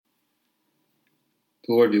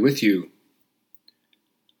The Lord be with you.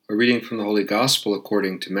 A reading from the Holy Gospel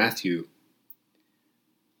according to Matthew.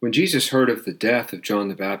 When Jesus heard of the death of John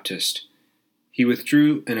the Baptist, he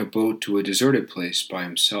withdrew in a boat to a deserted place by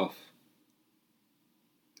himself.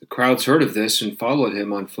 The crowds heard of this and followed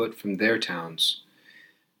him on foot from their towns.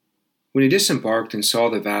 When he disembarked and saw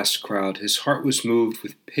the vast crowd, his heart was moved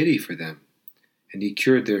with pity for them, and he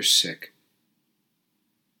cured their sick.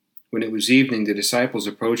 When it was evening, the disciples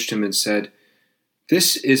approached him and said,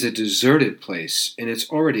 "This is a deserted place, and it's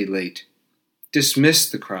already late. Dismiss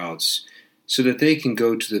the crowds, so that they can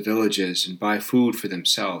go to the villages and buy food for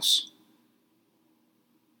themselves."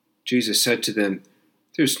 Jesus said to them,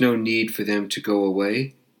 "There's no need for them to go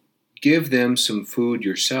away. Give them some food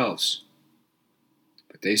yourselves."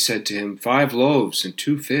 But they said to him, 5 loaves and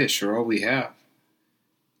 2 fish are all we have."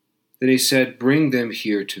 Then he said, "Bring them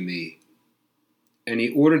here to me." And he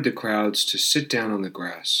ordered the crowds to sit down on the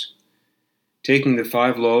grass. Taking the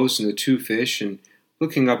 5 loaves and the 2 fish, and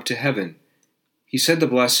looking up to heaven, he said the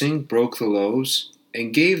blessing, broke the loaves,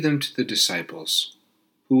 and gave them to the disciples,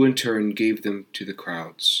 who in turn gave them to the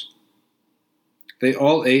crowds. They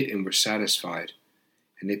all ate and were satisfied,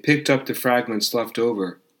 and they picked up the fragments left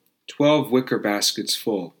over, 12 wicker baskets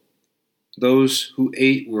full. Those who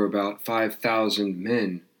ate were about 5,000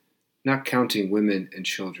 men, not counting women and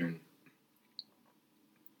children.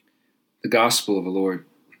 The Gospel of the Lord.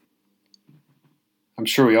 I'm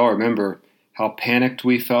sure we all remember how panicked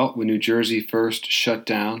we felt when New Jersey first shut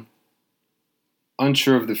down.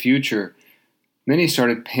 Unsure of the future, many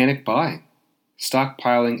started panic buying,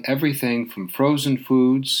 stockpiling everything from frozen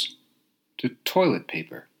foods to toilet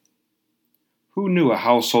paper. Who knew a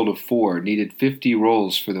household of 4 needed 50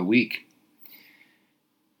 rolls for the week?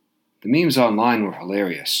 The memes online were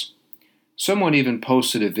hilarious. Someone even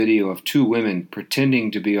posted a video of 2 women pretending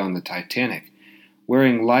to be on the Titanic,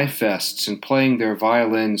 wearing life vests and playing their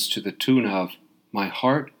violins to the tune of "My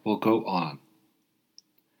Heart Will Go On,"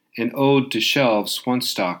 an ode to shelves once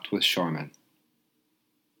stocked with Charmin.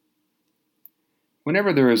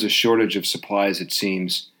 Whenever there is a shortage of supplies, it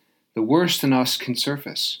seems, the worst in us can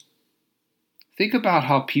surface. Think about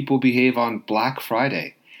how people behave on Black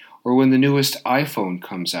Friday or when the newest iPhone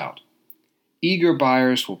comes out. Eager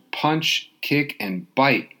buyers will punch, kick, and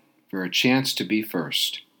bite for a chance to be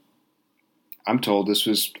first. I'm told this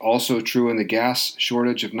was also true in the gas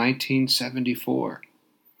shortage of 1974.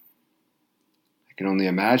 I can only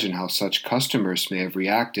imagine how such customers may have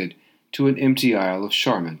reacted to an empty aisle of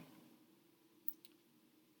Charmin.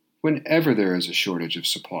 Whenever there is a shortage of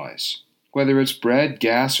supplies, whether it's bread,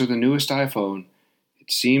 gas, or the newest iPhone,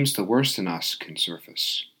 it seems the worst in us can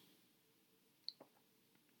surface.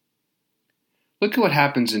 Look at what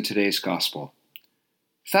happens in today's gospel.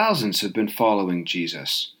 Thousands have been following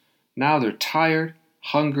Jesus. Now they're tired,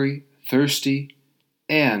 hungry, thirsty,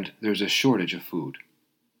 and there's a shortage of food.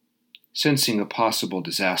 Sensing a possible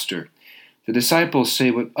disaster, the disciples say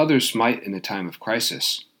what others might in a time of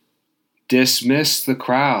crisis. Dismiss the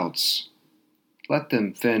crowds. Let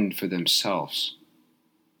them fend for themselves.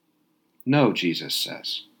 No, Jesus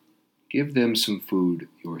says. Give them some food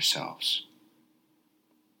yourselves.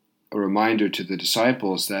 A reminder to the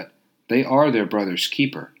disciples that they are their brother's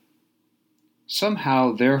keeper.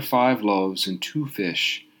 Somehow their 5 loaves and 2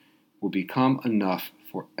 fish will become enough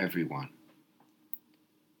for everyone.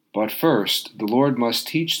 But first, the Lord must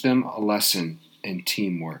teach them a lesson in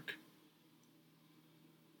teamwork.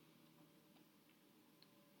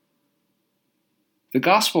 The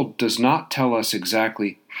Gospel does not tell us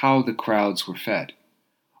exactly how the crowds were fed,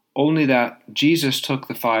 only that Jesus took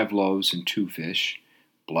the 5 loaves and 2 fish,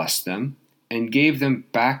 blessed them, and gave them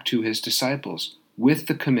back to his disciples with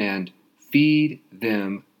the command, "Feed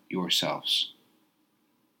them yourselves."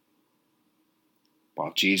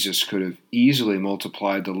 While Jesus could have easily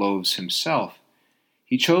multiplied the loaves himself,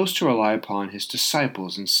 he chose to rely upon his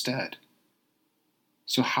disciples instead.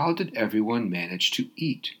 So how did everyone manage to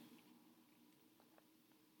eat?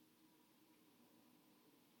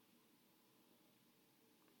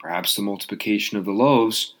 Perhaps the multiplication of the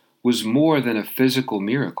loaves was more than a physical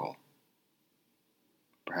miracle.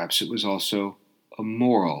 Perhaps it was also a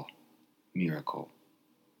moral miracle.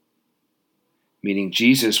 Meaning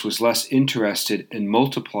Jesus was less interested in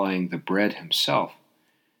multiplying the bread himself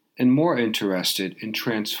and more interested in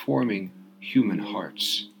transforming human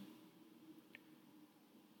hearts.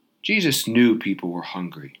 Jesus knew people were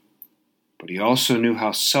hungry, but he also knew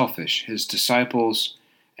how selfish his disciples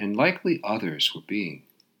and likely others were being.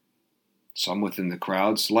 Some within the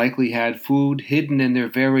crowds likely had food hidden in their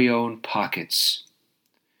very own pockets.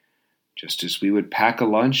 Just as we would pack a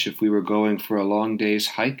lunch if we were going for a long day's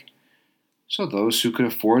hike, so those who could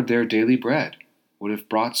afford their daily bread would have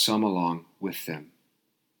brought some along with them.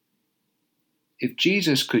 If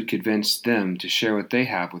Jesus could convince them to share what they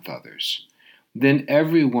have with others, then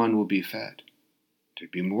everyone will be fed.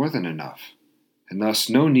 There'd be more than enough, and thus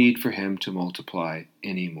no need for him to multiply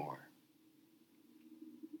any more.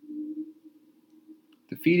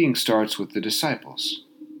 The feeding starts with the disciples.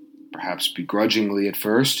 Perhaps begrudgingly at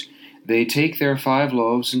first, they take their 5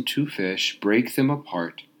 loaves and 2 fish, break them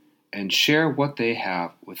apart, and share what they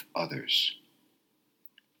have with others.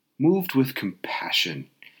 Moved with compassion,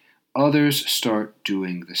 others start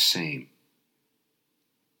doing the same.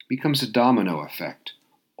 It becomes a domino effect.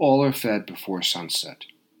 All are fed before sunset.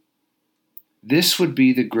 This would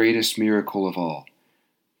be the greatest miracle of all,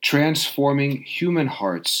 transforming human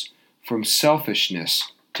hearts from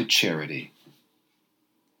selfishness to charity.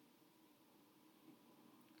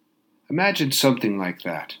 Imagine something like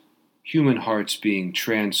that, human hearts being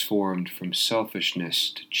transformed from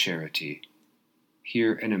selfishness to charity,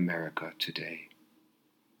 here in America today.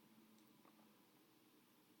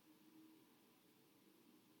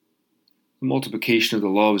 The multiplication of the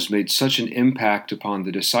loaves made such an impact upon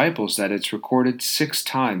the disciples that it's recorded 6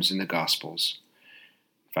 times in the Gospels.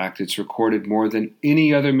 In fact, it's recorded more than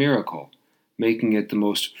any other miracle, making it the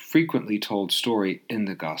most frequently told story in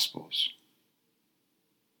the Gospels.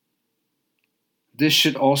 This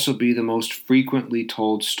should also be the most frequently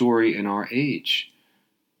told story in our age.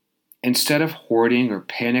 Instead of hoarding or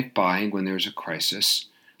panic buying when there's a crisis,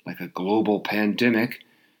 like a global pandemic,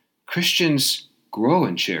 Christians grow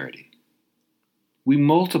in charity. We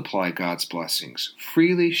multiply God's blessings,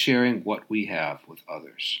 freely sharing what we have with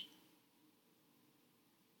others.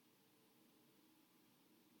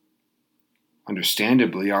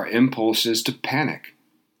 Understandably, our impulse is to panic,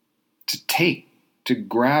 to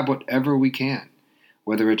grab whatever we can,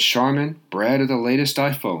 whether it's Charmin, bread, or the latest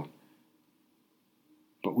iPhone.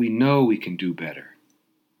 But we know we can do better.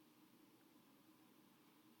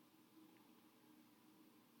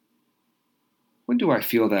 When do I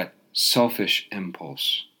feel that selfish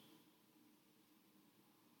impulse?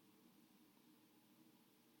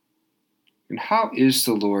 And how is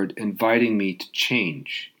the Lord inviting me to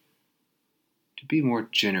change, to be more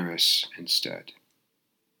generous instead?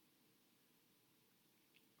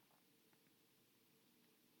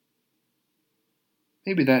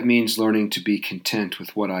 Maybe that means learning to be content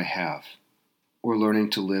with what I have, or learning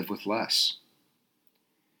to live with less.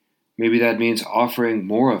 Maybe that means offering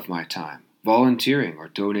more of my time, volunteering, or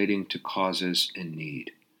donating to causes in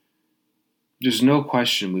need. There's no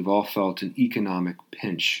question we've all felt an economic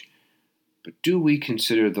pinch, but do we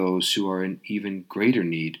consider those who are in even greater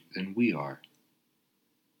need than we are?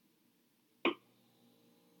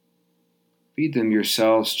 Feed them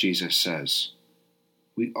yourselves, Jesus says.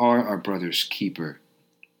 We are our brother's keeper.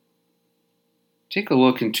 Take a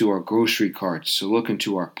look into our grocery carts, a look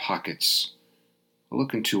into our pockets, a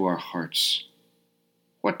look into our hearts.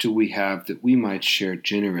 What do we have that we might share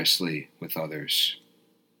generously with others?